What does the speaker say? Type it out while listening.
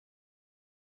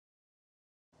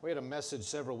We had a message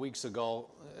several weeks ago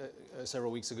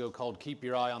called "Keep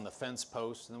Your Eye on the Fence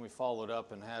Post," and then we followed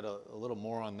up and had a little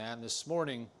more on that. And this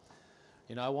morning,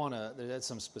 there's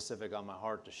some specific on my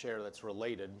heart to share that's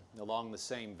related along the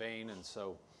same vein, and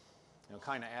so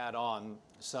kind of add on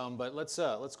some. But let's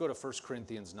go to 1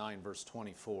 Corinthians 9, verse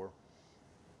 24.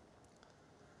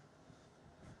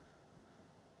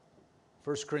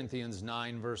 1 Corinthians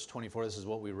 9, verse 24. This is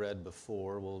what we read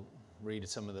before. We'll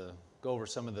go over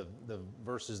some of the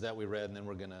verses that we read, and then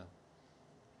we're going to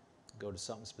go to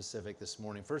something specific this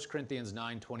morning. 1 Corinthians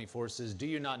 9:24 says, "Do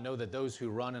you not know that those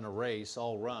who run in a race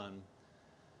all run,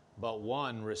 but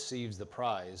one receives the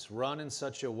prize? Run in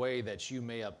such a way that you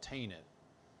may obtain it.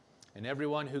 And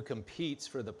everyone who competes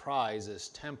for the prize is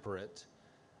temperate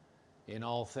in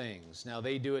all things. Now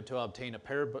they do it to obtain a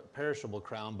perishable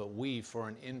crown, but we for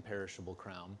an imperishable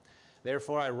crown.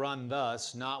 Therefore I run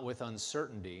thus, not with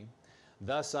uncertainty.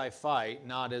 Thus I fight,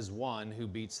 not as one who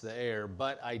beats the air,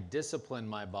 but I discipline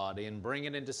my body and bring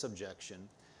it into subjection,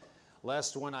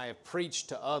 lest when I have preached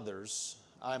to others,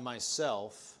 I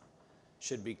myself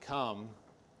should become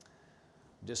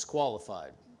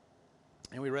disqualified."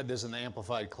 And we read this in the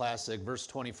Amplified Classic. Verse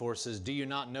 24 says, "Do you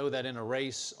not know that in a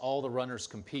race all the runners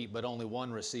compete, but only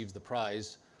one receives the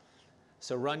prize?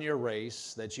 So run your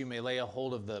race, that you may lay a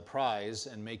hold of the prize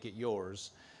and make it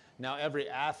yours. Now every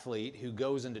athlete who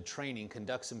goes into training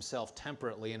conducts himself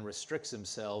temperately and restricts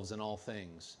themselves in all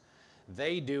things.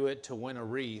 They do it to win a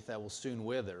wreath that will soon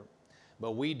wither,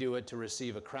 but we do it to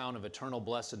receive a crown of eternal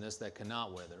blessedness that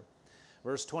cannot wither."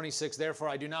 Verse 26, "Therefore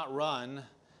I do not run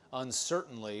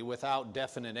uncertainly without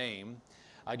definite aim.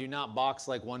 I do not box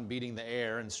like one beating the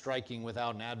air and striking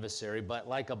without an adversary, but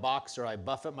like a boxer I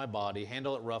buffet my body,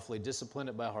 handle it roughly, discipline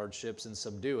it by hardships, and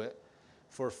subdue it,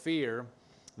 for fear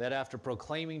that after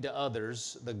proclaiming to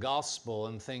others the gospel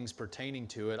and things pertaining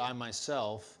to it, I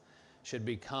myself should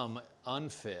become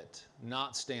unfit,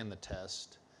 not stand the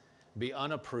test, be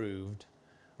unapproved,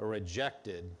 or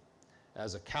rejected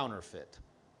as a counterfeit."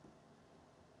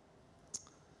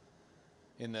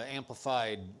 In the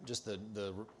Amplified, just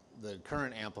the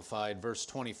current Amplified, verse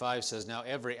 25 says, "Now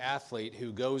every athlete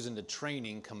who goes into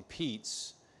training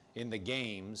competes in the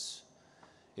games,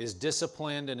 is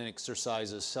disciplined and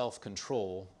exercises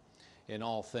self-control in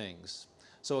all things."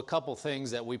 So a couple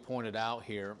things that we pointed out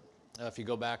here. If you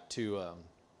go back to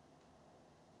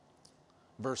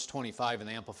verse 25 in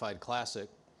the Amplified Classic,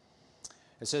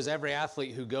 it says, "Every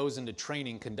athlete who goes into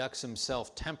training conducts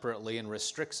himself temperately and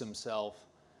restricts himself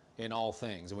in all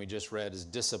things." And we just read is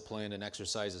disciplined and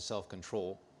exercises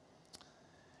self-control.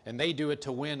 And they do it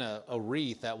to win a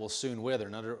wreath that will soon wither.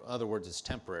 In other words, it's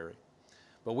temporary.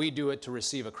 But we do it to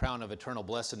receive a crown of eternal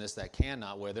blessedness that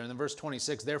cannot wither. And then verse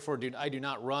 26, "Therefore I do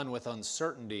not run with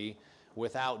uncertainty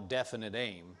without definite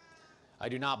aim. I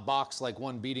do not box like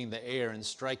one beating the air and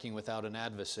striking without an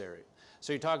adversary."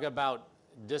 So you talk about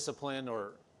discipline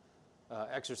or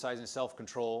exercising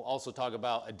self-control. Also talk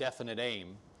about a definite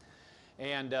aim.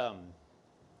 And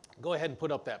go ahead and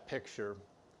put up that picture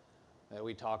that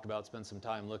we talked about. Spend some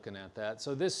time looking at that.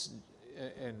 So this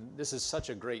is such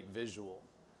a great visual.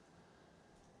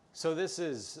 So this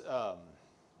is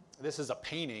a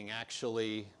painting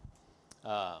actually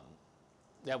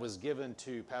that was given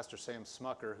to Pastor Sam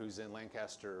Smucker, who's in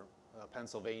Lancaster,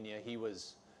 Pennsylvania. He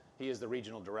is the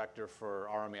regional director for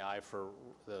RMAI for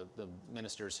the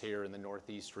ministers here in the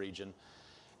Northeast region,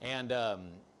 and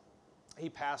he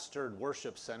pastored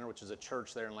Worship Center, which is a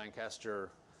church there in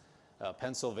Lancaster,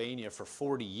 Pennsylvania, for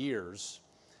 40 years,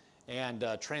 and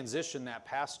transitioned that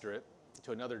pastorate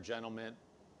to another gentleman.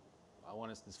 I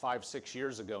want to, it's 5-6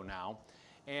 years ago now,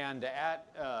 and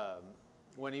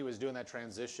when he was doing that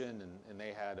transition, and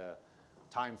they had a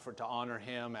time to honor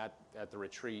him at the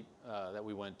retreat that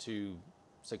we went to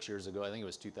 6 years ago. I think it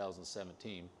was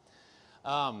 2017.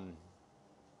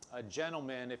 A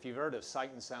gentleman, if you've heard of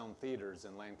Sight and Sound Theaters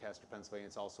in Lancaster, Pennsylvania,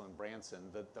 it's also in Branson,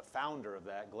 the founder of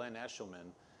that, Glenn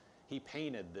Eshelman, he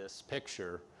painted this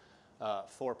picture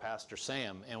for Pastor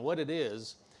Sam. And what it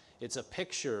is, it's a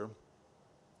picture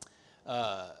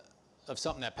of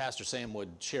something that Pastor Sam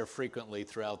would share frequently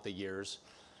throughout the years.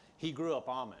 He grew up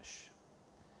Amish.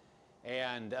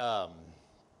 And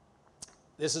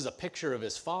this is a picture of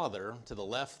his father to the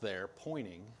left there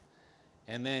pointing.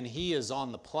 And then he is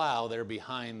on the plow there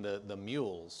behind the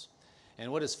mules.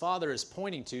 And what his father is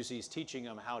pointing to, so he's teaching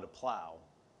him how to plow.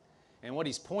 And what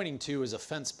he's pointing to is a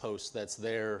fence post that's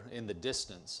there in the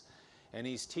distance. And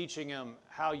he's teaching him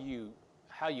how you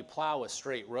plow a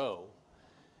straight row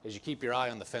is you keep your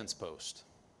eye on the fence post.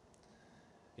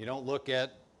 You don't look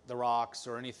at the rocks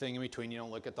or anything in between. You don't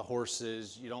look at the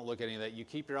horses. You don't look at any of that. You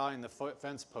keep your eye on the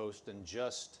fence post and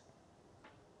just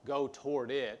go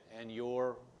toward it, and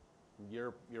your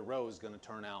row is going to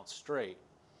turn out straight.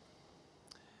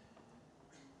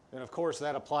 And of course,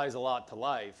 that applies a lot to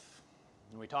life.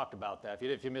 And we talked about that.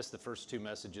 If you missed the first two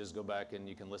messages, go back and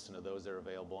you can listen to those. They're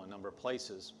available in a number of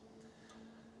places.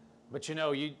 But you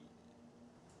know,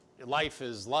 life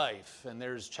is life, and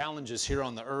there's challenges here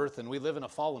on the earth, and we live in a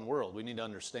fallen world. We need to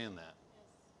understand that.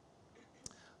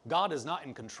 God is not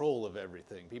in control of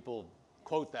everything. People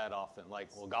quote that often, like,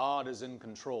 well, God is in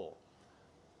control.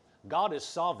 God is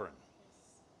sovereign,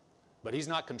 but He's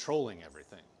not controlling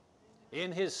everything.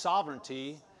 In His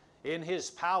sovereignty, in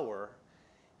His power,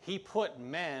 He put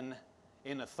men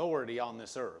in authority on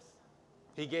this earth.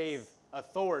 He gave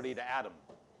authority to Adam.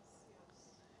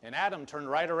 And Adam turned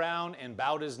right around and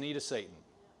bowed his knee to Satan.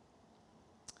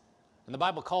 And the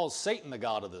Bible calls Satan the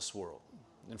god of this world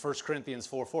in 1 Corinthians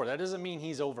 4:4. That doesn't mean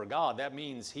he's over God. That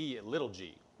means he, little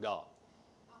g, God.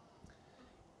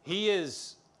 He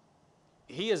is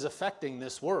affecting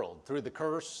this world through the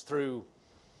curse, through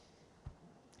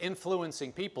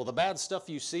influencing people. The bad stuff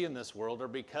you see in this world are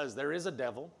because there is a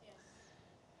devil,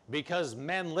 because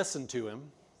men listen to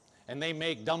him, and they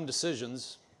make dumb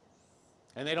decisions,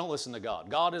 and they don't listen to God.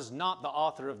 God is not the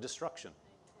author of destruction.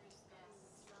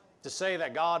 To say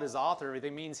that God is the author of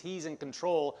everything means He's in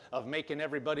control of making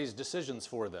everybody's decisions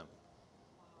for them.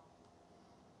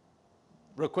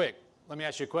 Real quick, let me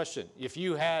ask you a question. If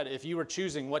you were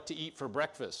choosing what to eat for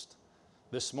breakfast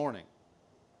this morning,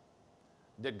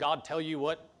 did God tell you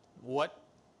what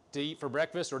to eat for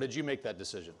breakfast, or did you make that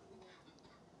decision?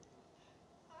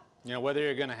 You know, whether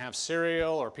you're going to have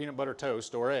cereal or peanut butter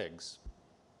toast or eggs.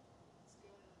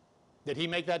 Did He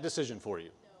make that decision for you?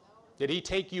 No. Did He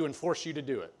take you and force you to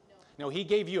do it? No, He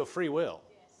gave you a free will.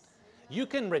 Yes. You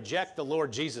can reject the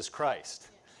Lord Jesus Christ.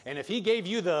 Yes. And if He gave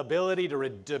you the ability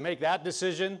to make that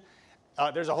decision,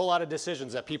 there's a whole lot of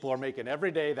decisions that people are making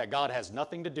every day that God has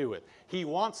nothing to do with. He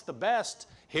wants the best.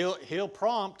 He'll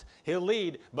prompt, He'll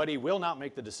lead, but He will not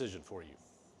make the decision for you.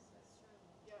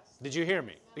 Yes. Did you hear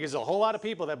me? Because there's a whole lot of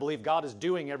people that believe God is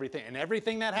doing everything, and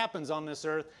everything that happens on this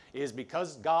earth is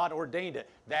because God ordained it.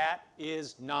 That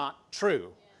is not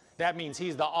true. Yes. That means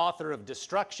He's the author of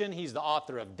destruction, He's the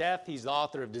author of death, He's the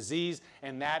author of disease,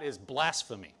 and that is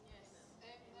blasphemy.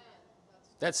 Yes.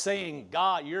 That's saying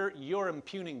God, you're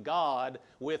impugning God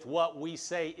with what we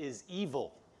say is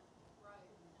evil.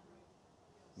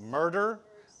 Right. Murder.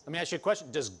 Let me ask you a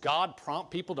question. Does God prompt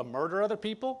people to murder other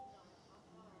people?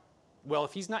 Well,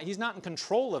 if He's not in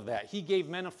control of that. He gave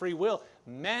men a free will.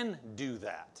 Men do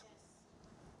that.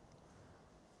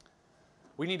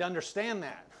 We need to understand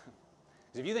that.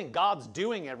 Because if you think God's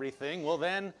doing everything, well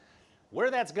then,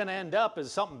 where that's going to end up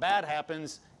is something bad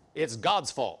happens, it's God's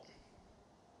fault.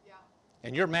 Yeah.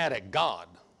 And you're mad at God.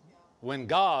 Yeah. When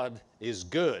God is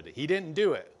good. He didn't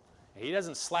do it. He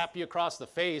doesn't slap you across the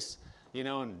face, you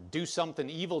know, and do something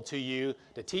evil to you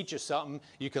to teach you something.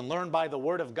 You can learn by the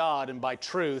Word of God and by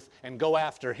truth and go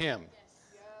after Him.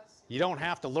 Yes. You don't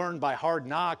have to learn by hard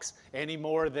knocks any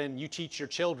more than you teach your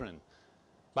children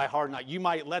by hard knocks. You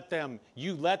might let them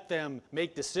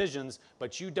make decisions,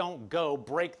 but you don't go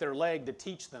break their leg to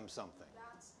teach them something.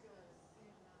 That's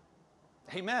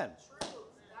good. Amen. Truth.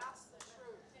 That's the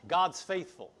truth. God's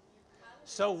faithful.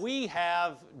 So we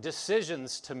have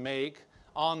decisions to make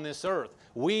on this earth.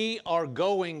 We are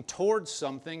going towards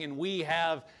something, and we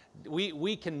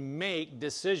can make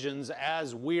decisions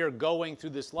as we are going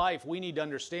through this life. We need to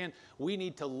understand, we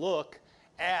need to look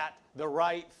at the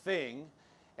right thing,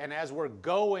 and as we're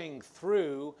going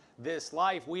through this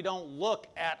life, we don't look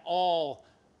at all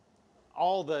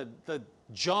the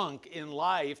junk in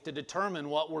life to determine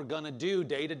what we're going to do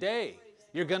day to day.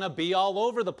 You're going to be all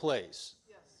over the place.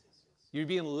 You're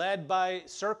being led by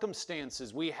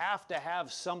circumstances. We have to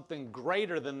have something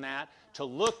greater than that to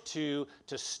look to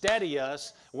steady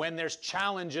us when there's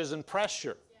challenges and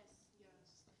pressure.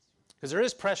 Because there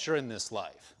is pressure in this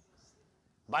life.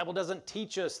 The Bible doesn't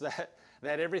teach us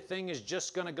that everything is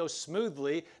just going to go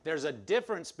smoothly. There's a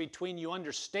difference between you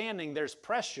understanding there's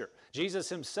pressure. Jesus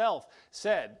Himself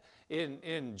said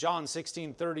in John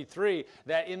 16:33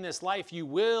 that in this life you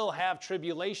will have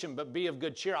tribulation, but be of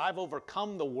good cheer. I've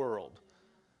overcome the world.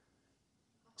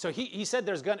 So he said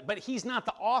but He's not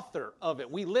the author of it.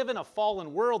 We live in a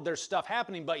fallen world. There's stuff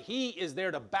happening, but He is there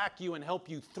to back you and help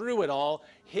you through it all.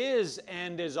 His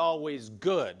end is always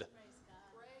good.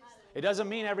 It doesn't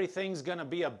mean everything's going to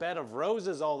be a bed of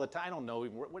roses all the time. I don't know.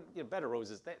 What bed of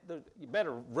roses? Bed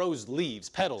of rose leaves,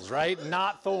 petals, right?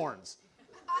 Not thorns.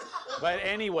 But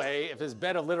anyway, if it's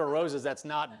bed of little roses, that's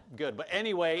not good. But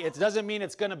anyway, it doesn't mean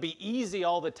it's going to be easy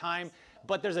all the time.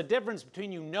 But there's a difference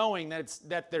between you knowing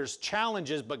that there's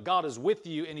challenges, but God is with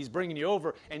you and He's bringing you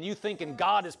over, and you thinking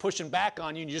God is pushing back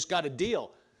on you and you just got to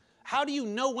deal. How do you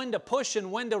know when to push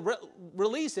and when to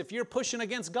release if you're pushing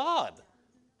against God?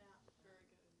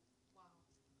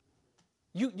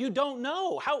 You don't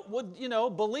know. How would,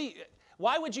 believe?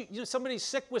 Why would somebody's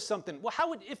sick with something?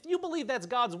 Well, if you believe that's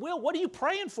God's will, what are you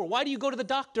praying for? Why do you go to the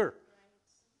doctor?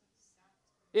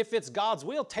 If it's God's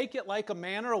will, take it like a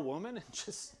man or a woman and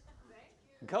just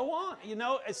go on.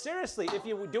 Seriously,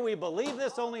 do we believe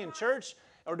this only in church,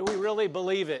 or do we really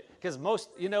believe it? Because most,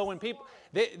 when people,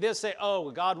 they'll say,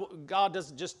 oh, God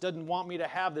doesn't want me to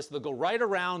have this. They'll go right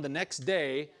around the next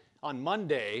day on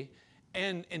Monday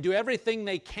and do everything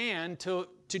they can to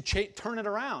turn it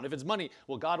around. If it's money,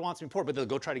 well, God wants me poor, but they'll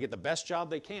go try to get the best job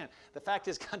they can. The fact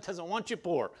is, God doesn't want you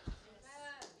poor.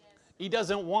 He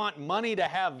doesn't want money to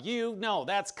have you. No,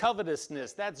 that's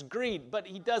covetousness. That's greed. But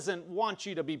He doesn't want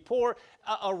you to be poor.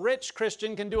 A rich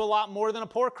Christian can do a lot more than a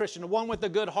poor Christian. One with a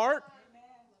good heart.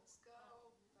 Let's go.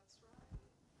 That's right.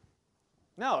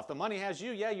 No, if the money has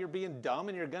you, yeah, you're being dumb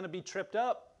and you're going to be tripped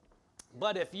up.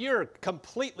 But if you're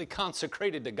completely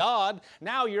consecrated to God,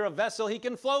 now you're a vessel He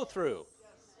can flow through.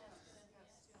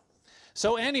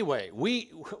 So anyway,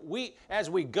 we as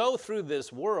we go through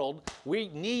this world, we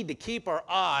need to keep our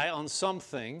eye on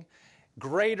something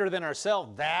greater than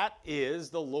ourselves. That is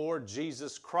the Lord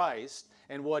Jesus Christ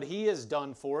and what He has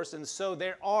done for us. And so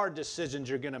there are decisions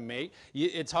you're going to make.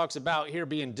 It talks about here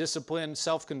being disciplined,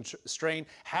 self-constrained,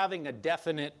 having a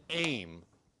definite aim.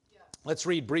 Yes. Let's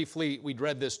read briefly. We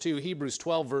read this too. Hebrews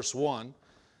 12, verse 1.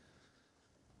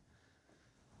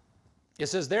 It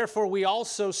says, therefore we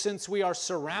also, since we are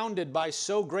surrounded by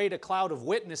so great a cloud of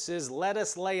witnesses, let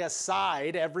us lay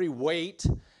aside every weight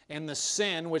and the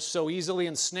sin which so easily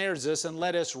ensnares us, and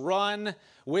let us run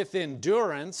with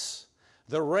endurance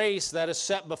the race that is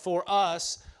set before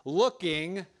us,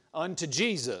 looking unto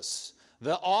Jesus,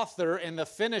 the author and the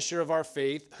finisher of our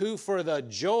faith, who for the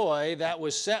joy that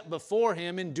was set before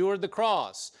Him endured the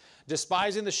cross,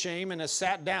 despising the shame, and has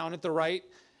sat down at the right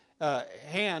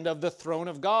hand of the throne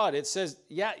of God. It says,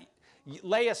 yeah,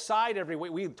 lay aside every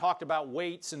weight. We talked about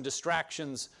weights and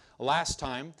distractions last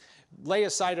time. Lay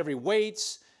aside every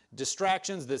weights,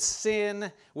 distractions, the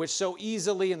sin which so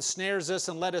easily ensnares us,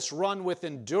 and let us run with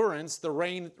endurance the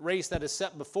race that is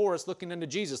set before us, looking into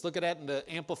Jesus. Look at that in the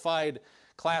Amplified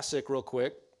Classic real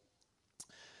quick.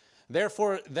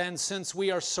 Therefore, then, since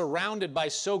we are surrounded by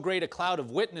so great a cloud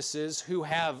of witnesses who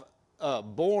have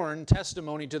borne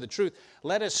testimony to the truth,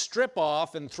 let us strip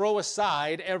off and throw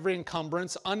aside every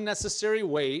encumbrance, unnecessary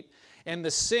weight, and the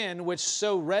sin which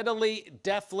so readily,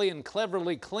 deftly, and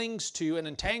cleverly clings to and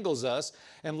entangles us,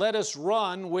 and let us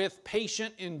run with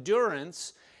patient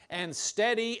endurance and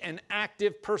steady and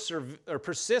active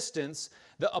persistence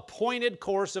the appointed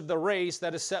course of the race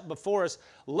that is set before us,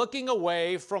 looking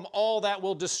away from all that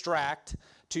will distract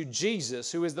to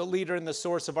Jesus, who is the leader and the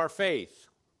source of our faith.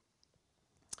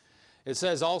 It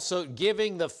says also,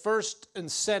 giving the first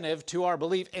incentive to our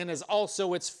belief, and is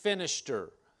also its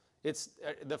finisher. It's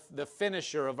the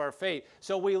finisher of our faith.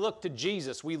 So we look to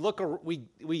Jesus. We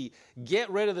get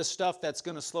rid of the stuff that's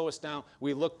going to slow us down.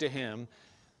 We look to Him,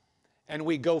 and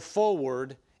we go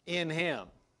forward in Him.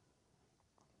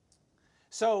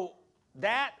 So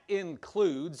that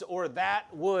includes, or that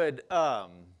would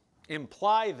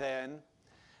imply then,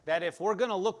 that if we're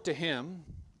going to look to Him,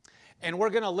 and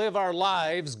we're going to live our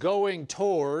lives going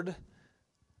toward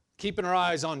keeping our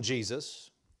eyes on Jesus,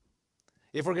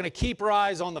 if we're going to keep our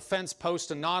eyes on the fence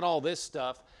post and not all this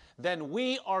stuff, then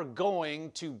we are going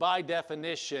to, by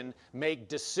definition, make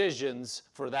decisions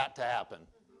for that to happen.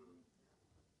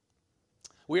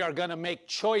 We are going to make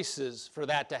choices for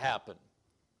that to happen.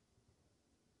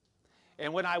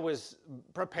 And when I was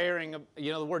preparing,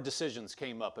 the word decisions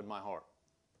came up in my heart.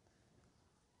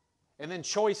 And then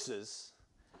choices.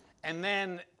 And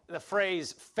then the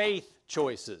phrase faith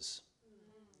choices.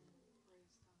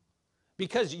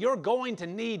 Because you're going to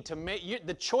need to make,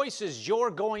 the choices you're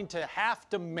going to have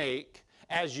to make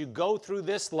as you go through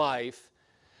this life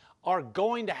are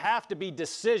going to have to be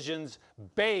decisions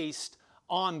based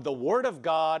on the Word of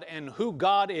God and who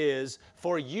God is,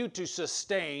 for you to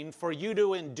sustain, for you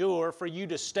to endure, for you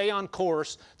to stay on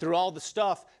course through all the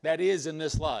stuff that is in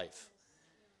this life.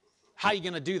 How are you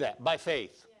going to do that? By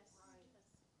faith.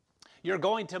 You're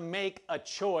going to make a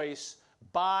choice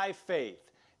by faith.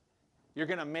 You're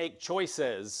going to make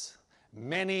choices,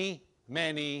 many,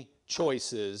 many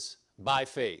choices by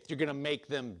faith. You're going to make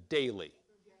them daily,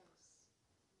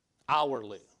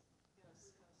 hourly.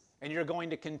 And you're going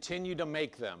to continue to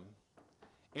make them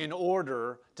in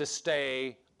order to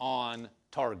stay on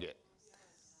target.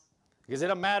 Because it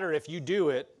doesn't matter if you do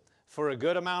it for a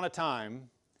good amount of time.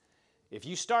 If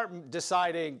you start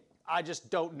deciding, I just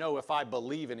don't know if I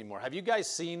believe anymore. Have you guys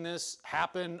seen this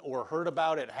happen or heard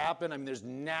about it happen? I mean, there's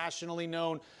nationally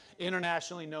known,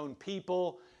 internationally known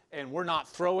people, and we're not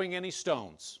throwing any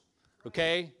stones.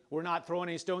 Okay? We're not throwing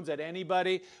any stones at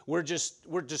anybody. We're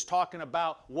just talking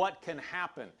about what can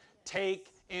happen. Take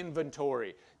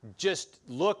inventory. Just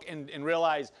look and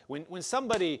realize when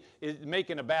somebody is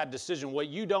making a bad decision, what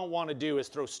you don't want to do is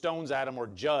throw stones at them or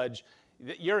judge.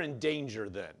 You're in danger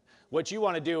then. What you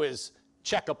want to do is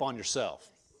check up on yourself.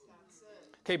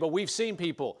 Okay, but we've seen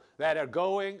people that are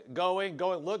going,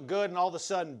 look good, and all of a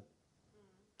sudden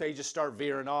they just start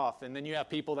veering off. And then you have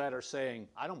people that are saying,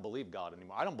 I don't believe God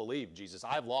anymore. I don't believe Jesus.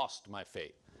 I've lost my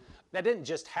faith. That didn't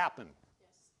just happen.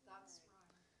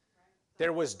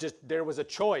 There was a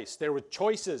choice. There were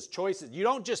choices. You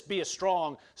don't just be a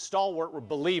strong, stalwart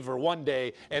believer one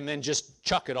day and then just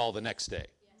chuck it all the next day.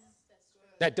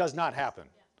 That does not happen.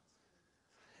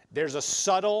 There's a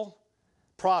subtle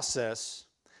process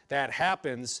that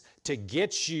happens to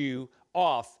get you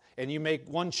off, and you make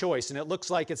one choice, and it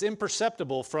looks like it's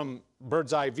imperceptible from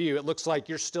bird's eye view. It looks like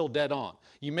you're still dead on.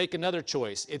 You make another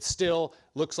choice. It still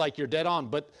looks like you're dead on,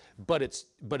 but it's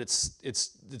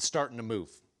starting to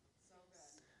move.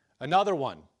 Another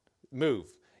one,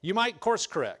 move. You might course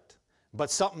correct,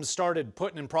 but something started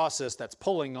putting in process that's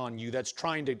pulling on you, that's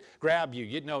trying to grab you.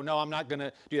 You know, no, I'm not going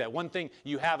to do that. One thing,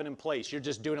 you have it in place. You're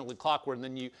just doing it with clockwork, and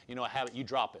then you have it, you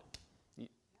drop it.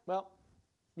 Well,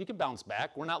 you can bounce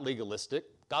back. We're not legalistic.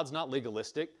 God's not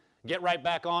legalistic. Get right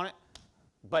back on it,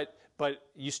 but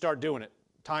you start doing it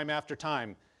time after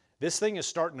time. This thing is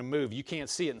starting to move. You can't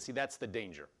see it, and see, that's the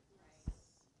danger.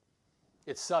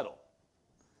 It's subtle.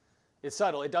 It's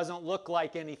subtle. It doesn't look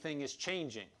like anything is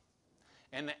changing.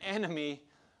 And the enemy,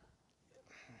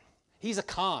 he's a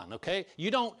con, okay? You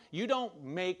don't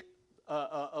make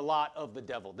a lot of the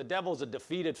devil. The devil's a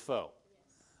defeated foe,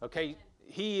 okay?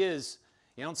 He is,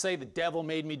 you don't say the devil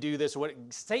made me do this.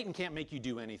 Satan can't make you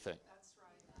do anything. That's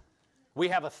right. We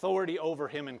have authority over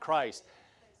him in Christ.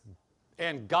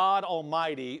 And God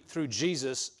Almighty, through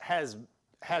Jesus, has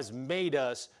made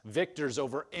us victors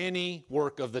over any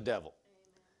work of the devil.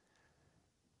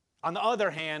 On the other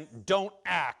hand, don't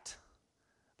act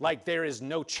like there is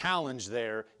no challenge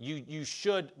there. You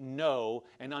should know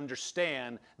and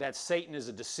understand that Satan is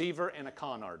a deceiver and a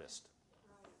con artist.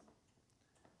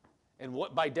 And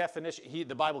what, by definition,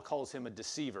 the Bible calls him a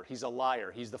deceiver. He's a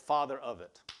liar. He's the father of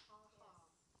it.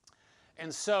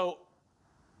 And so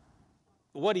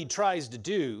what he tries to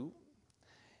do,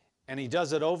 and he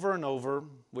does it over and over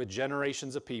with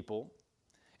generations of people,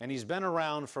 and he's been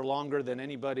around for longer than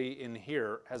anybody in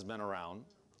here has been around.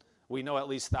 We know at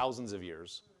least thousands of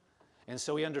years. And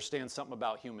so he understands something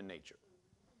about human nature.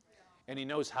 And he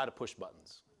knows how to push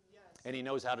buttons. And he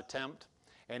knows how to tempt.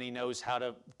 And he knows how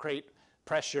to create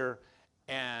pressure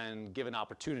and give an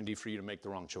opportunity for you to make the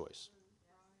wrong choice.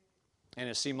 And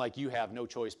it seemed like you have no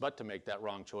choice but to make that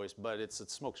wrong choice, but it's a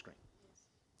smokescreen.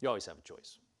 You always have a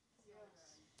choice.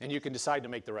 And you can decide to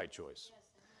make the right choice.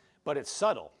 But it's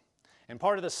subtle. And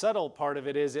part of the subtle part of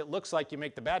it is it looks like you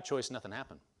make the bad choice, nothing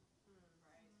happened.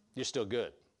 You're still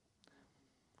good.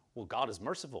 Well, God is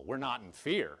merciful. We're not in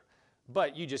fear.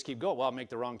 But you just keep going. Well, I'll make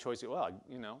the wrong choice. Well,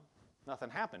 nothing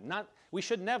happened. We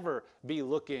should never be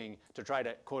looking to try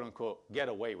to, quote unquote, get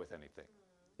away with anything.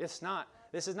 This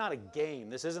is not a game.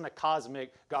 This isn't a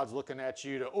cosmic, God's looking at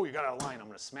you to, oh, you got out of line, I'm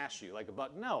going to smash you like a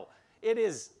button. No,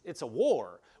 it's a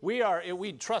war.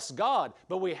 We trust God,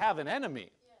 but we have an enemy.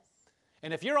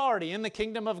 And if you're already in the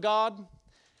kingdom of God,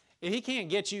 if he can't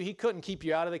get you, he couldn't keep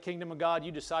you out of the kingdom of God,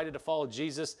 you decided to follow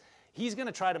Jesus, he's going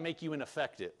to try to make you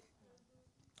ineffective.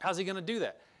 How's he going to do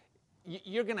that?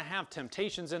 You're going to have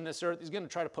temptations in this earth. He's going to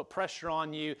try to put pressure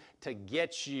on you to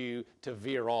get you to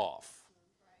veer off,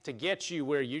 to get you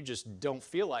where you just don't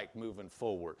feel like moving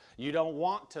forward. You don't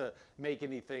want to make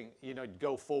anything,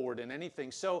 go forward in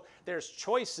anything. So there's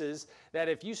choices that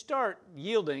if you start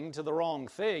yielding to the wrong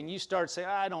thing, you start saying,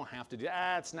 I don't have to do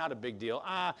that. It's not a big deal.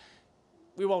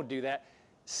 We won't do that.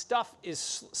 Stuff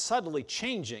is subtly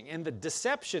changing, and the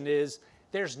deception is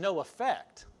there's no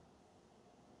effect.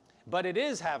 But it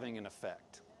is having an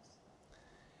effect.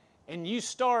 And you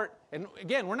start, and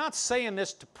again, we're not saying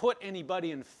this to put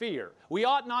anybody in fear. We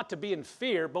ought not to be in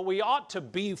fear, but we ought to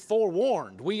be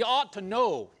forewarned. We ought to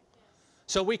know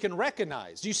so we can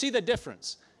recognize. Do you see the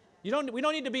difference? We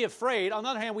don't need to be afraid. On the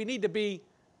other hand, we need to be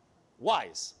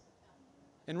wise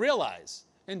and realize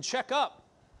and check up.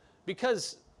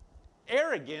 Because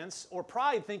arrogance or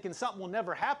pride, thinking something will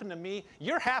never happen to me,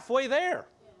 you're halfway there.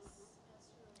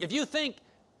 If you think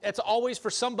it's always for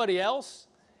somebody else,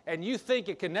 and you think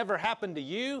it can never happen to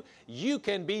you, you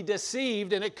can be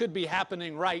deceived, and it could be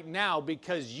happening right now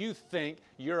because you think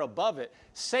you're above it.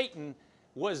 Satan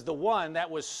was the one that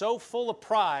was so full of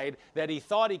pride that he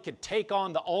thought he could take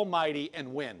on the Almighty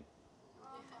and win.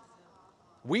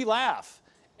 We laugh,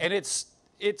 and it's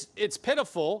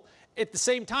pitiful. At the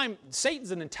same time,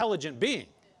 Satan's an intelligent being.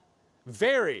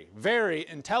 Very, very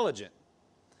intelligent.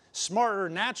 Smarter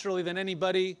naturally than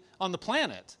anybody on the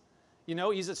planet. You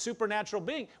know, he's a supernatural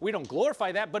being. We don't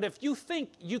glorify that, but if you think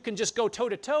you can just go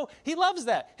toe-to-toe, he loves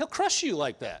that. He'll crush you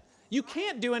like that. You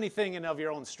can't do anything in of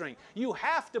your own strength. You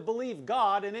have to believe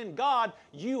God, and in God,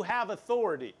 you have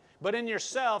authority. But in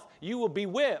yourself, you will be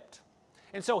whipped.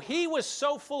 And so he was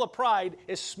so full of pride,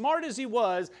 as smart as he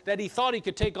was, that he thought he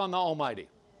could take on the Almighty.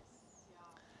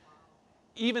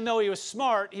 Even though he was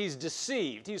smart, he's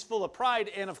deceived. He's full of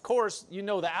pride, and of course, you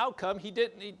know the outcome. He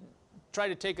tried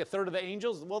to take a third of the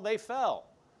angels. Well, they fell.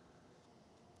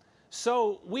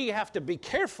 So we have to be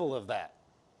careful of that.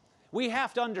 We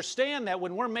have to understand that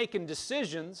when we're making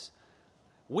decisions,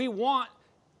 we want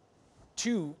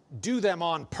to do them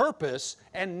on purpose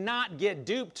and not get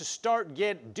duped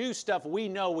to do stuff we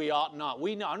know we ought not.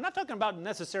 I'm not talking about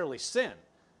necessarily sin.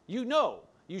 You know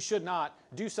you should not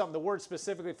do something the word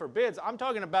specifically forbids. I'm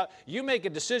talking about you make a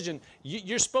decision,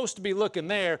 you're supposed to be looking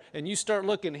there, and you start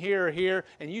looking here,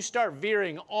 and you start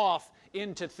veering off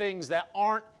into things that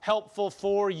aren't helpful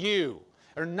for you,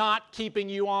 or not keeping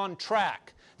you on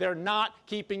track. They're not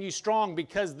keeping you strong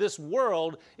because this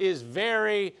world is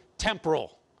very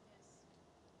temporal.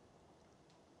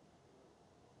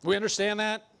 We understand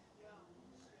that?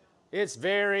 It's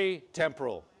very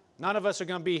temporal. None of us are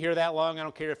going to be here that long. I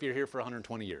don't care if you're here for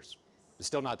 120 years. It's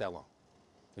still not that long.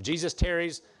 If Jesus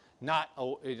tarries,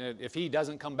 if he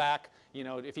doesn't come back, you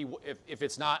know, if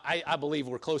it's not, I believe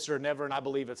we're closer than ever, and I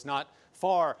believe it's not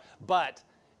far. But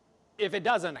if it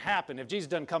doesn't happen, if Jesus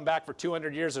doesn't come back for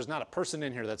 200 years, there's not a person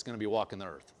in here that's going to be walking the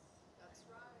earth. That's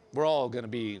right.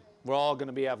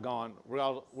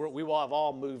 We will have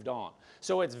all moved on.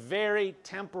 So it's very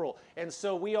temporal. And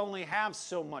so we only have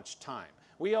so much time.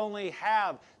 We only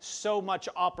have so much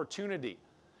opportunity.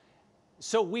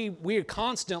 So we're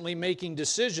constantly making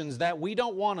decisions that we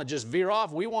don't want to just veer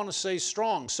off. We want to stay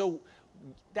strong. So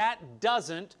that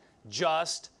doesn't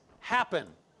just happen.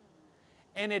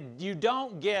 And you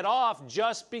don't get off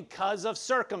just because of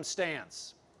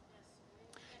circumstance.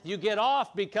 You get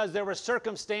off because there was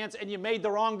circumstance and you made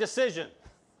the wrong decision.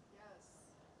 Yes.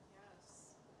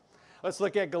 Let's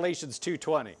look at Galatians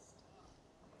 2:20.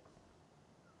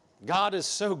 God is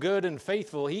so good and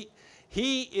faithful.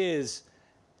 He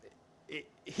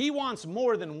wants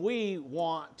more than we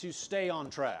want to stay on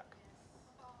track.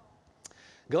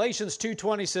 Galatians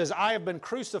 2:20 says, I have been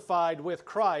crucified with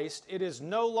Christ. It is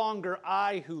no longer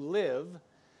I who live,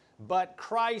 but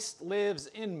Christ lives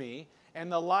in me.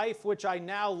 And the life which I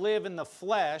now live in the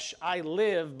flesh, I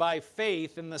live by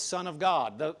faith in the Son of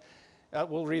God.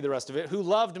 We'll read the rest of it. Who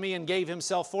loved me and gave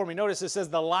himself for me. Notice it says,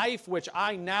 the life which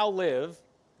I now live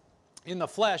in the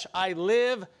flesh, I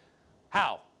live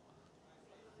how?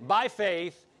 By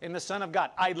faith in the Son of God.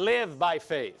 I live by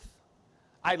faith.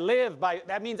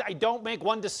 That means I don't make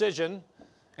one decision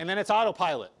and then it's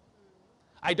autopilot.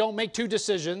 I don't make two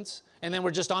decisions and then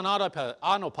we're just on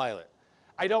autopilot.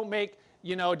 I don't make,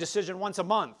 a decision once a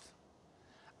month.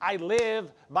 I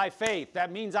live by faith.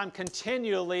 That means I'm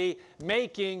continually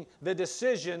making the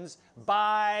decisions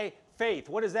by faith.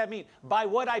 What does that mean? By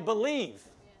what I believe.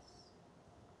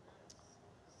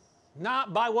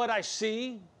 Not by what I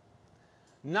see,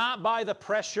 not by the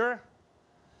pressure,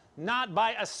 not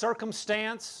by a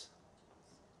circumstance,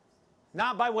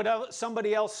 not by what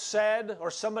somebody else said or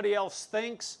somebody else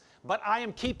thinks, but I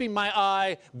am keeping my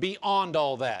eye beyond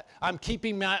all that. I'm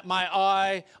keeping my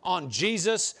eye on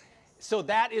Jesus. So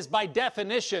that is by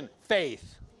definition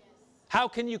faith. How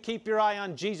can you keep your eye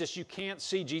on Jesus? You can't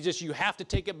see Jesus. You have to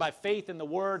take it by faith in the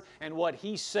Word and what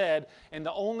He said. And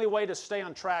the only way to stay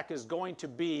on track is going to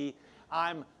be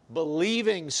I'm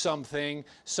believing something,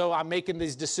 so I'm making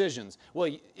these decisions.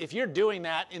 Well, if you're doing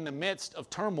that in the midst of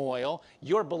turmoil,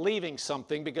 you're believing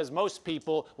something because most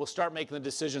people will start making the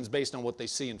decisions based on what they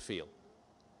see and feel.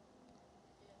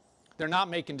 They're not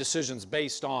making decisions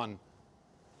based on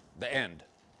the end.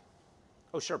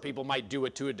 Oh, sure, people might do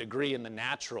it to a degree in the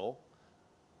natural,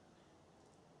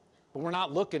 but we're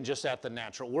not looking just at the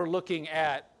natural. We're looking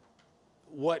at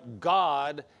what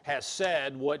God has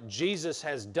said, what Jesus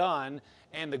has done,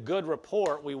 and the good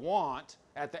report we want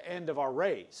at the end of our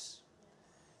race.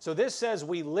 So this says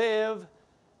we live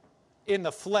in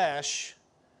the flesh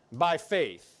by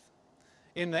faith.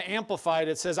 In the Amplified,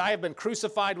 it says, I have been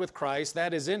crucified with Christ,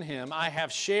 that is in him. I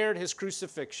have shared his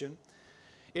crucifixion.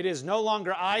 It is no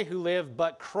longer I who live,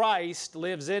 but Christ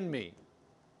lives in me.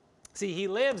 See, he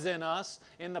lives in us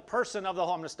in the person of the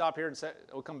Holy. I'm going to stop here and say,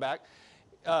 we'll come back.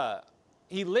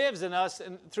 He lives in us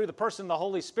through the person of the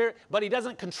Holy Spirit, but he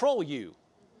doesn't control you.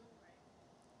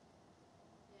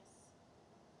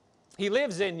 He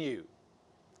lives in you,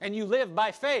 and you live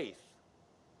by faith.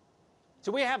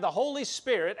 So we have the Holy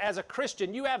Spirit. As a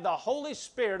Christian, you have the Holy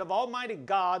Spirit of Almighty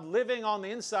God living on the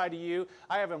inside of you.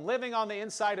 I have him living on the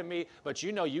inside of me, but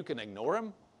you know you can ignore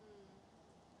him.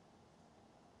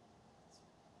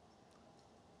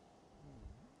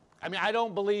 I mean, I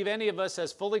don't believe any of us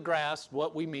has fully grasped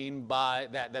what we mean by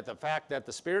that the fact that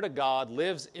the Spirit of God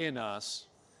lives in us,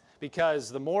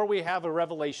 because the more we have a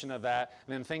revelation of that,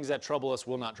 then things that trouble us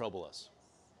will not trouble us.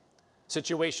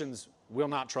 Situations will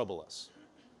not trouble us.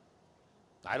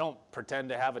 I don't pretend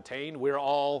to have attained. We're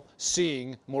all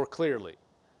seeing more clearly.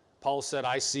 Paul said,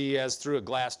 I see as through a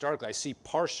glass darkly. I see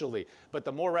partially. But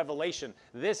the more revelation,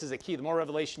 this is the key. The more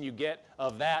revelation you get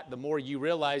of that, the more you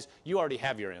realize you already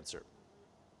have your answer.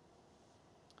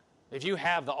 If you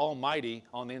have the Almighty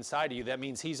on the inside of you, that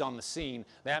means he's on the scene.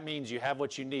 That means you have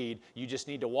what you need. You just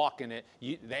need to walk in it.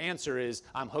 The answer is,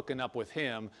 I'm hooking up with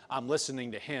him. I'm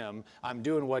listening to him. I'm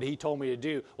doing what he told me to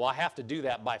do. Well, I have to do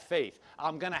that by faith.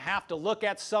 I'm going to have to look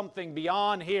at something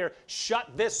beyond here,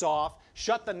 shut this off,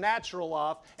 shut the natural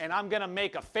off, and I'm going to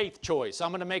make a faith choice.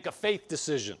 I'm going to make a faith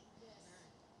decision.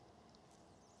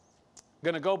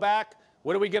 Going to go back.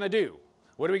 What are we going to do?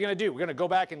 What are we going to do? We're going to go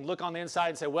back and look on the inside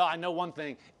and say, well, I know one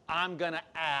thing. I'm going to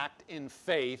act in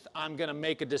faith. I'm going to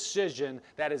make a decision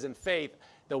that is in faith.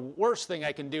 The worst thing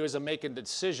I can do is make a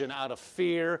decision out of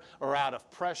fear or out of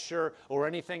pressure or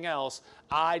anything else.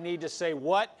 I need to say,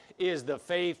 what is the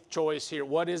faith choice here?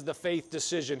 What is the faith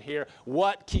decision here?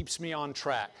 What keeps me on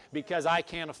track? Because I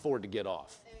can't afford to get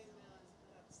off.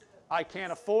 I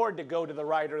can't afford to go to the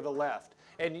right or the left.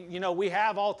 And, you know, we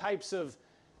have all types of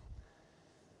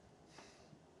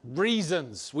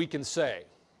reasons we can say.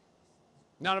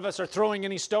 None of us are throwing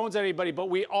any stones at anybody, but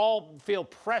we all feel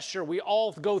pressure. We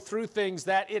all go through things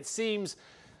that it seems,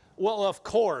 well, of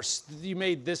course, you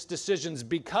made this decisions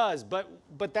because, but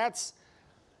that's,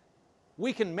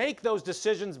 we can make those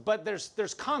decisions, but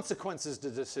there's consequences to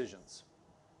decisions.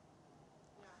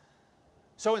 Yeah.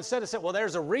 So instead of saying, well,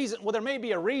 there's a reason, well, there may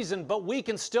be a reason, but we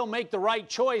can still make the right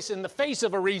choice in the face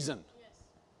of a reason.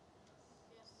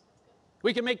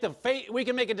 We can make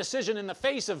a decision in the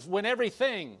face of when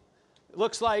everything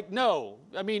looks like no.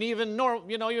 I mean, even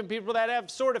even people that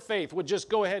have sort of faith would just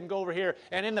go ahead and go over here.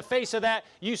 And in the face of that,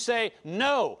 you say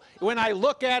no. When I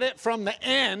look at it from the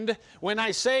end, when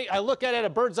I say I look at it at a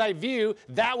bird's eye view,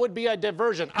 that would be a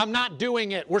diversion. I'm not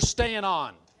doing it. We're staying on.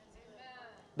 Amen.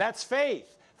 That's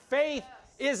faith. Faith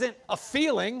isn't a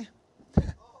feeling.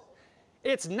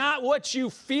 It's not what you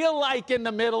feel like in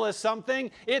the middle of something.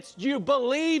 It's you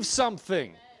believe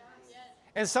something.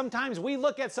 And sometimes we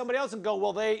look at somebody else and go,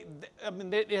 well, they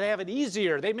have it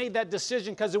easier. They made that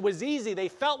decision because it was easy. They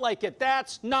felt like it.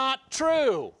 That's not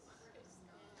true.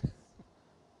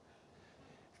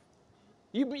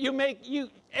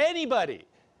 Anybody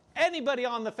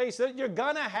on the face of it, you're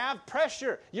going to have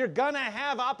pressure. You're going to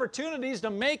have opportunities to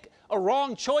make a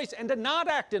wrong choice and to not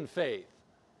act in faith.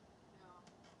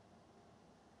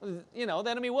 You know,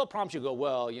 the enemy will prompt you to go,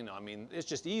 well, it's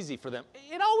just easy for them.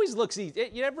 It always looks easy.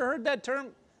 You ever heard that term,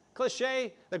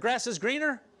 cliche, the grass is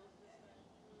greener?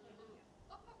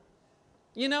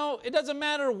 You know, it doesn't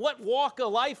matter what walk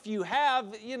of life you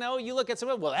have, you look at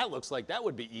someone, well, that looks like that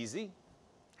would be easy.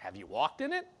 Have you walked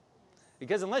in it?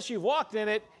 Because unless you've walked in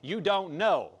it, you don't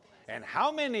know. And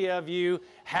how many of you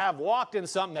have walked in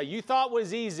something that you thought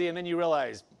was easy and then you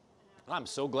realize, I'm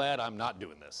so glad I'm not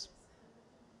doing this?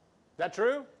 Is that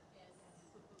true?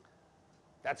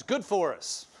 That's good for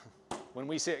us when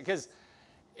we see it, because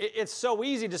it's so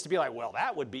easy just to be like, well,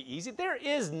 that would be easy. There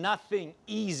is nothing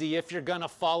easy if you're going to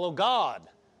follow God.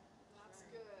 That's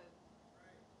good.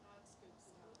 That's good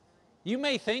stuff. You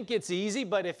may think it's easy,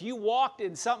 but if you walked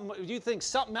in something, if you think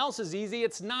something else is easy,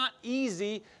 it's not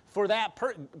easy for that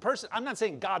person. I'm not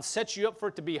saying God sets you up for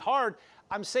it to be hard.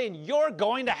 I'm saying you're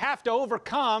going to have to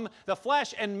overcome the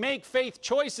flesh and make faith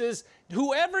choices,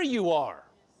 whoever you are.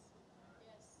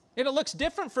 And it looks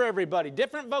different for everybody,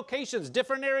 different vocations,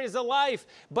 different areas of life.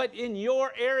 But in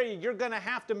your area, you're going to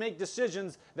have to make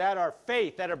decisions that are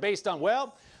faith, that are based on,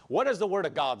 well, what does the Word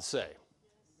of God say?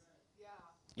 Yeah.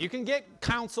 You can get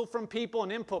counsel from people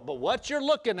and input, but what you're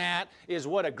looking at is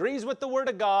what agrees with the Word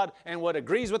of God and what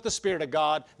agrees with the Spirit of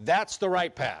God. That's the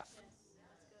right path.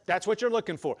 That's what you're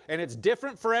looking for. And it's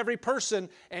different for every person,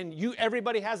 and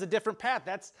everybody has a different path.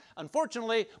 That's,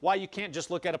 unfortunately, why you can't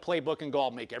just look at a playbook and go,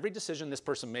 I'll make every decision this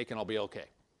person make and I'll be okay.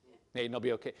 And they'll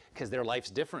be okay. Because their life's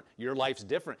different. Your life's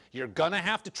different. You're going to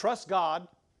have to trust God,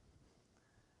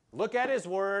 look at His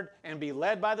Word, and be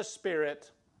led by the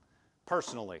Spirit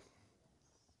personally.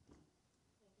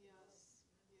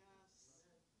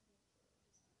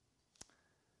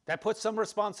 That puts some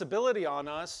responsibility on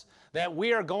us that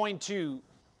we're going to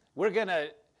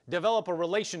develop a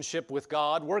relationship with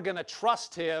God. We're going to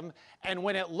trust Him. And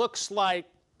when it looks like,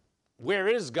 where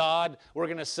is God? We're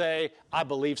going to say, I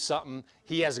believe something.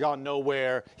 He has gone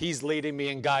nowhere. He's leading me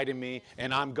and guiding me,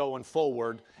 and I'm going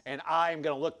forward. And I'm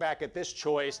going to look back at this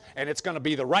choice, and it's going to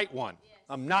be the right one.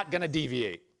 I'm not going to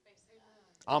deviate.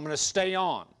 I'm going to stay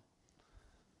on.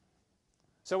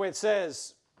 So it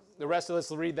says, the rest of us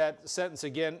will read that sentence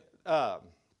again. Well,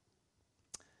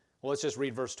 let's just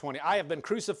read verse 20. I have been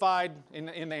crucified, in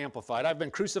the Amplified, I've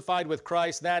been crucified with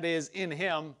Christ, that is, in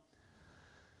Him.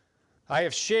 I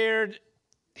have shared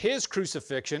His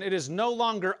crucifixion. It is no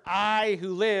longer I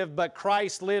who live, but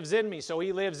Christ lives in me. So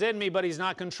He lives in me, but He's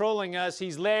not controlling us.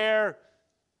 He's there.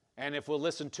 And if we'll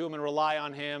listen to Him and rely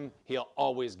on Him, He'll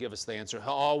always give us the answer. He'll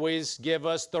always give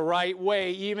us the right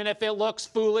way, even if it looks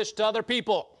foolish to other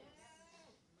people.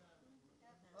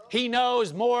 He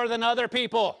knows more than other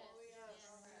people.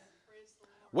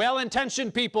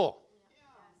 Well-intentioned people.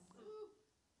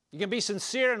 You can be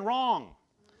sincere and wrong.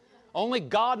 Only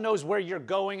God knows where you're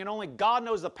going, and only God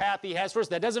knows the path He has for us.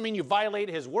 That doesn't mean you violate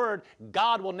His Word.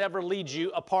 God will never lead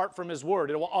you apart from His Word.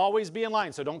 It will always be in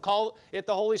line. So don't call it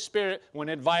the Holy Spirit when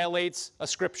it violates a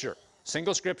Scripture.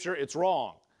 Single Scripture, it's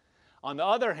wrong. On the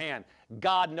other hand,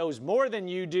 God knows more than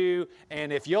you do,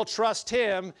 and if you'll trust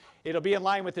Him, it'll be in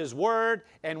line with His Word,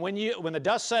 and when the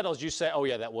dust settles, you say, oh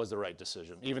yeah, that was the right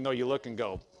decision, even though you look and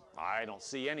go, I don't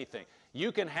see anything.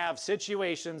 You can have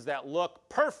situations that look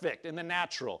perfect in the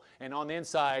natural, and on the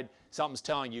inside, something's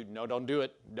telling you, no, don't do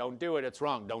it, it's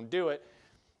wrong, don't do it.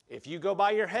 If you go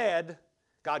by your head,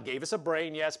 God gave us a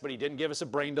brain, yes, but He didn't give us a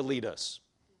brain to lead us.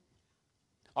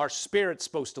 Our spirit's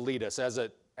supposed to lead us as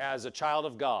a child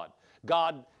of God.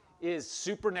 God is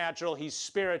supernatural, He's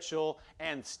spiritual,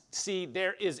 and see,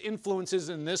 there is influences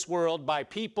in this world by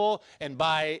people and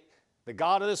by the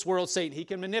God of this world, Satan. He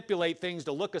can manipulate things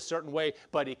to look a certain way,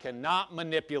 but he cannot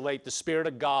manipulate the Spirit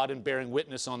of God and bearing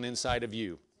witness on the inside of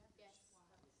you.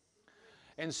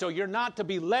 And so you're not to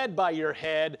be led by your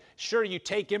head. Sure, you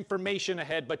take information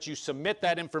ahead, but you submit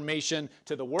that information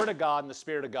to the Word of God and the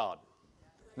Spirit of God.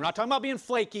 We're not talking about being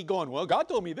flaky, going, well, God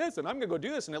told me this, and I'm going to go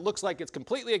do this, and it looks like it's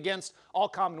completely against all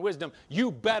common wisdom. You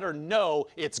better know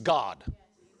it's God.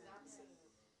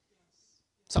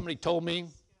 Somebody told me,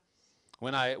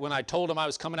 when I told them I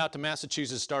was coming out to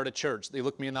Massachusetts to start a church, they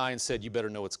looked me in the eye and said, you better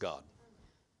know it's God.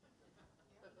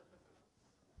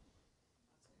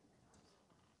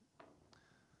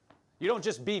 You don't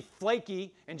just be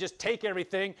flaky and just take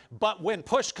everything, but when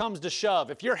push comes to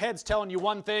shove, if your head's telling you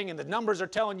one thing and the numbers are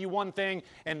telling you one thing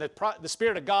and the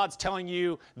Spirit of God's telling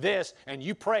you this and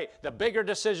you pray, the bigger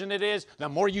decision it is, the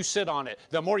more you sit on it,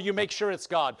 the more you make sure it's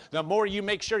God, the more you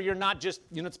make sure you're not just,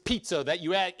 it's pizza that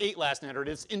you ate last night or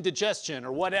it's indigestion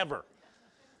or whatever.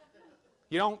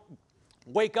 You don't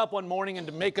wake up one morning and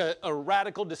to make a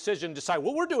radical decision, decide,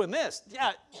 well, we're doing this.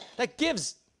 Yeah, that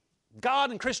gives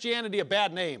God and Christianity a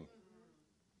bad name.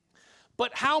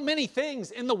 But how many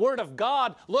things in the Word of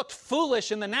God looked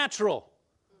foolish in the natural?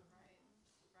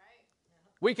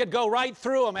 We could go right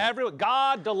through them.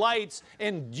 God delights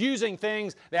in using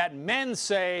things that men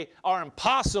say are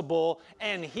impossible,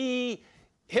 and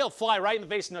He'll fly right in the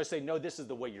face and say, no, this is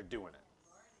the way you're doing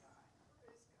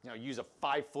it. Use a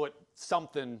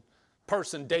 5-foot-something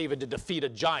person, David, to defeat a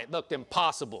giant. Looked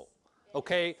impossible.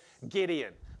 Okay?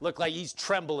 Gideon. Looked like he's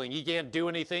trembling. He can't do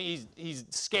anything. He's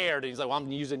scared. And he's like, well,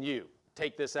 I'm using you.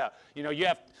 Take this out. You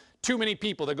have too many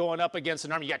people. They're going up against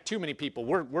an army. You got too many people.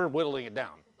 We're whittling it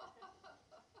down.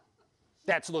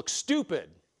 That looks stupid.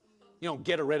 You don't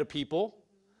get rid of people.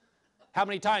 How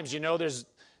many times, there's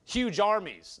huge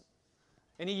armies.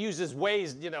 And He uses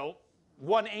ways,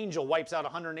 one angel wipes out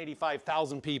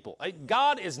 185,000 people.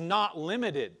 God is not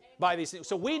limited by these things.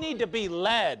 So we need to be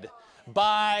led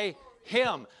by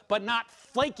Him, but not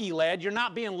flaky led. You're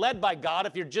not being led by God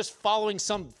if you're just following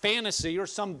some fantasy or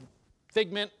some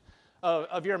figment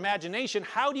of your imagination.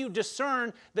 How do you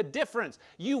discern the difference?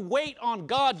 You wait on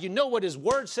God. You know what His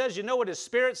Word says. You know what His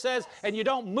Spirit says. And you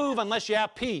don't move unless you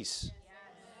have peace.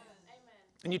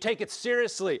 And you take it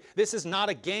seriously. This is not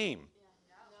a game.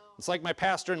 It's like my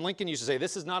pastor in Lincoln used to say,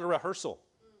 this is not a rehearsal.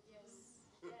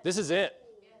 This is it.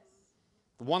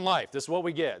 One life. This is what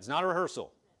we get. It's not a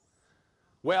rehearsal.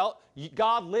 Well,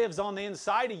 God lives on the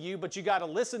inside of you, but you got to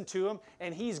listen to him,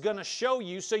 and he's going to show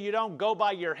you so you don't go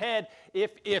by your head.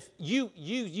 If you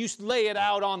lay it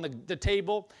out on the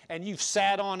table and you've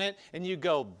sat on it and you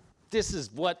go, this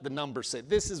is what the numbers say,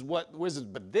 this is what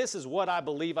but this is what I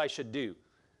believe I should do.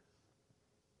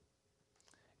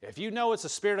 If you know it's the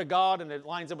Spirit of God and it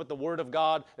lines up with the Word of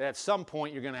God, at some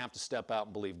point you're going to have to step out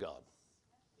and believe God.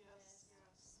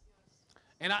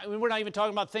 And we're not even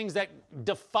talking about things that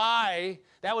defy,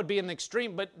 that would be an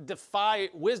extreme, but defy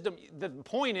wisdom. The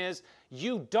point is,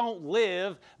 you don't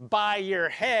live by your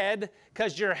head,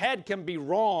 because your head can be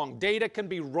wrong. Data can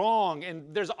be wrong, and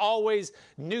there's always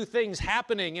new things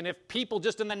happening. And if people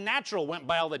just in the natural went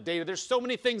by all the data, there's so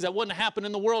many things that wouldn't happen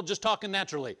in the world just talking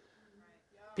naturally.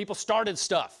 People started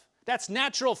stuff. That's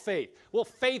natural faith. Well,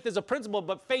 faith is a principle,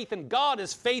 but faith in God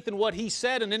is faith in what he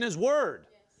said and in his word.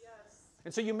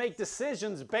 And so you make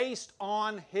decisions based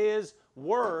on his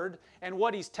word and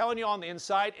what he's telling you on the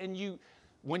inside. And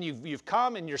when you've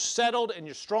come and you're settled and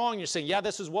you're strong, you're saying, yeah,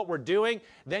 this is what we're doing,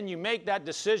 then you make that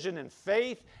decision in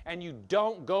faith, and you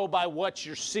don't go by what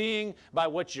you're seeing, by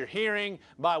what you're hearing,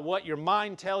 by what your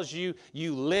mind tells you.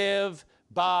 You live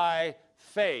by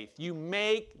faith. You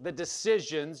make the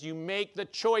decisions, you make the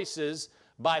choices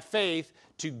by faith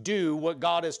to do what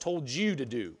God has told you to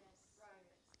do.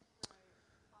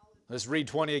 Let's read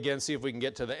 20 again, see if we can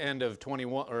get to the end of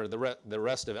 21, or the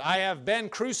rest of it. I have been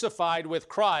crucified with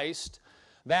Christ,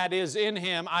 that is in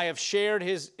him. I have shared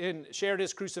his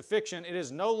crucifixion. It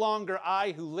is no longer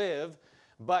I who live,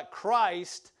 but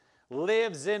Christ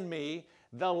lives in me.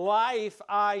 The life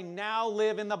I now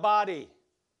live in the body,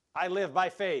 I live by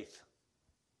faith.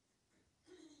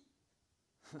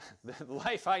 The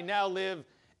life I now live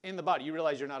in the body. You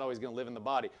realize you're not always going to live in the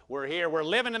body. We're here, we're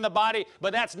living in the body,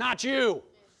 but that's not you.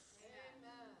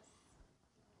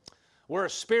 We're a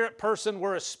spirit person,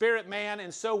 we're a spirit man,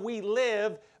 and so we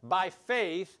live by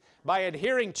faith, by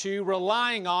adhering to,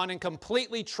 relying on, and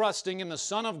completely trusting in the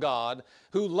Son of God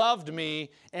who loved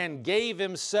me and gave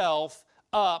himself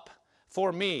up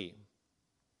for me.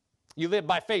 You live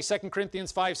by faith. 2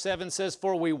 Corinthians 5:7 says,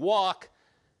 for we walk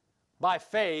by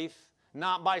faith,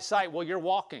 not by sight. Well, you're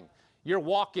walking. You're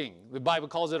walking. The Bible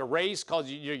calls it a race.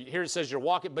 Here it says you're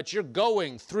walking, but you're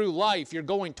going through life. You're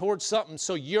going towards something.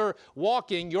 So you're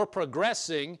walking, you're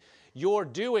progressing, you're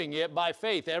doing it by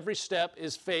faith. Every step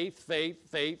is faith, faith,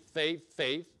 faith, faith,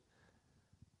 faith.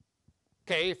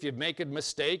 Okay, if you make a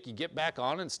mistake, you get back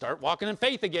on and start walking in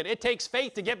faith again. It takes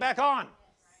faith to get back on.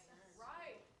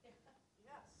 Right.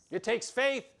 Yes. It takes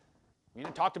faith. We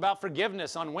talked about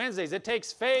forgiveness on Wednesdays. It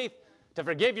takes faith to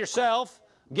forgive yourself,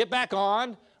 get back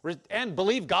on, and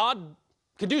believe God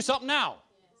can do something now.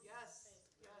 Yes.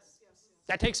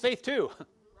 That takes faith too. Right.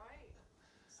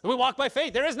 We walk by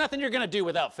faith. There is nothing you're going to do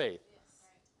without faith.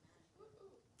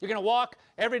 You're going to walk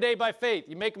every day by faith.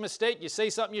 You make a mistake, you say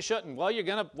something you shouldn't. Well,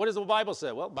 what does the Bible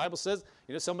say? Well, the Bible says,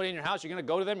 somebody in your house, you're going to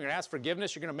go to them, you're going to ask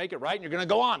forgiveness, you're going to make it right, and you're going to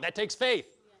go on. That takes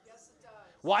faith. Yes, it does.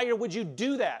 Why would you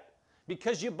do that?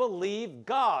 Because you believe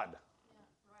God. Yeah,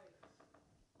 right.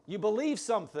 You believe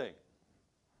something.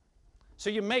 So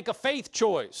you make a faith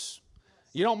choice.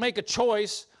 You don't make a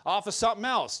choice off of something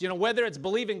else. Whether it's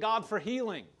believing God for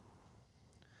healing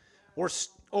or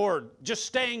just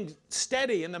staying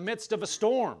steady in the midst of a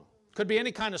storm. Could be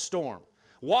any kind of storm.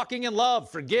 Walking in love,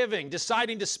 forgiving,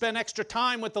 deciding to spend extra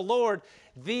time with the Lord.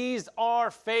 These are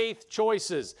faith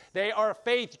choices. They are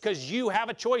faith because you have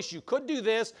a choice. You could do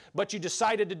this, but you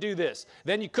decided to do this.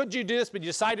 Then you could do this, but you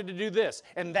decided to do this.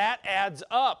 And that adds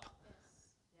up.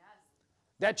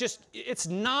 It's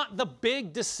not the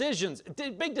big decisions.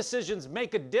 Big decisions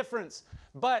make a difference,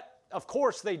 but of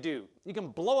course they do. You can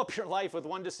blow up your life with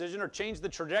one decision or change the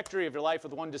trajectory of your life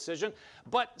with one decision,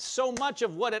 but so much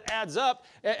of what it adds up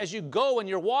as you go and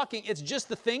you're walking, it's just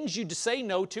the things you say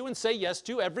no to and say yes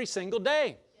to every single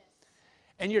day. Yes.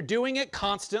 And you're doing it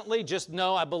constantly, just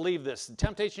no, I believe this. The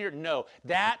temptation here, no.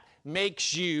 That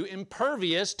makes you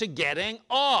impervious to getting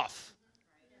off.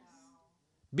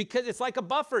 Because it's like a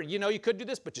buffer. You could do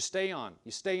this, but you stay on.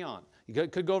 You stay on. You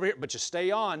could go over here, but you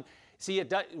stay on. See,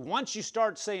 once you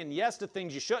start saying yes to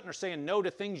things you shouldn't or saying no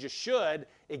to things you should,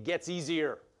 it gets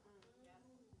easier.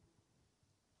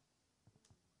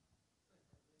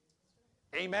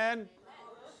 Amen?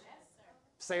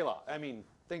 Selah.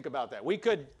 Think about that. You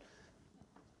could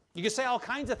say all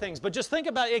kinds of things, but just think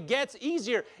about it. It gets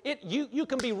easier. You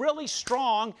can be really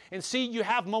strong and see you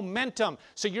have momentum.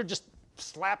 So you're just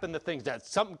slapping the things that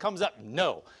something comes up.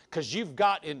 No, because you've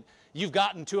gotten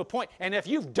to a point. And if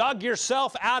you've dug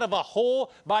yourself out of a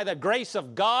hole by the grace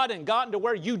of God and gotten to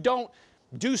where you don't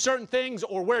do certain things,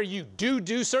 or where you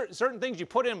do certain things, you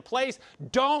put it in place,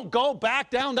 don't go back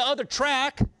down the other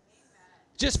track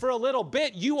just for a little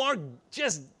bit.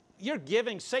 You're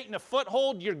giving Satan a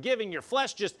foothold. You're giving your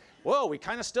flesh just, whoa, we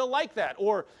kind of still like that.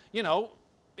 Or, you know,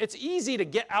 it's easy to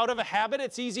get out of a habit.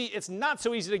 It's not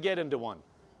so easy to get into one.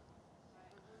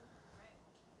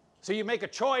 So you make a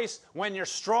choice when you're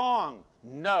strong.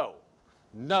 No,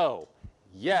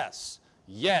 yes,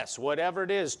 whatever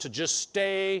it is, to just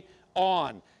stay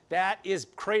on. That is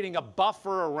creating a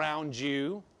buffer around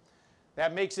you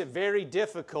that makes it very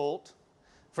difficult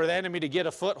for the enemy to get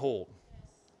a foothold.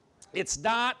 It's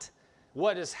not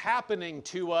what is happening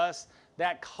to us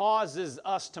that causes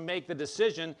us to make the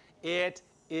decision. It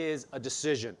is a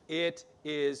decision. It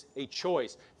is a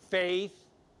choice. Faith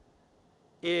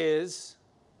is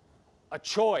a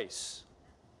choice.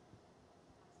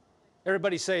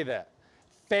 Everybody say that.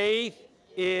 Faith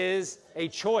is a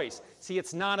choice. See,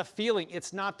 it's not a feeling.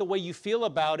 It's not the way you feel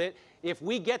about it. If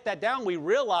we get that down, we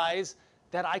realize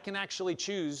that I can actually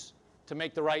choose to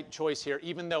make the right choice here,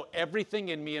 even though everything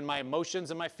in me and my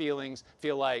emotions and my feelings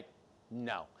feel like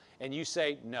no. And you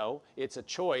say, no, it's a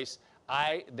choice.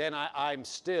 I'm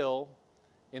still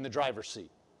in the driver's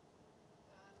seat.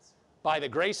 By the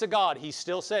grace of God, he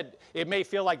still said, it may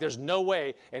feel like there's no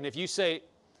way. And if you say,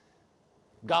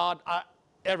 God,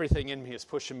 everything in me is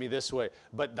pushing me this way,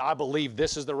 but I believe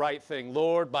this is the right thing.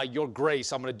 Lord, by your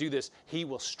grace, I'm going to do this. He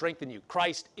will strengthen you.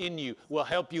 Christ in you will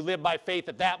help you live by faith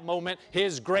at that moment.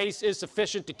 His grace is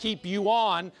sufficient to keep you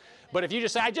on. But if you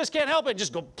just say, I just can't help it,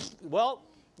 just go, well,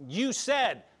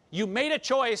 you made a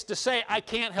choice to say, I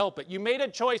can't help it. You made a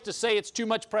choice to say it's too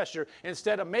much pressure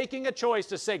instead of making a choice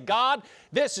to say, God,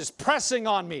 this is pressing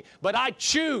on me, but I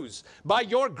choose by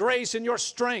your grace and your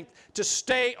strength to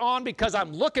stay on because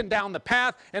I'm looking down the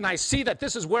path and I see that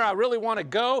this is where I really want to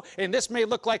go, and this may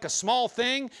look like a small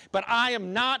thing, but I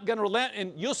am not going to relent,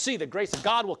 and you'll see the grace of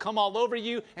God will come all over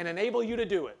you and enable you to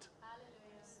do it.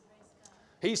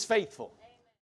 He's faithful.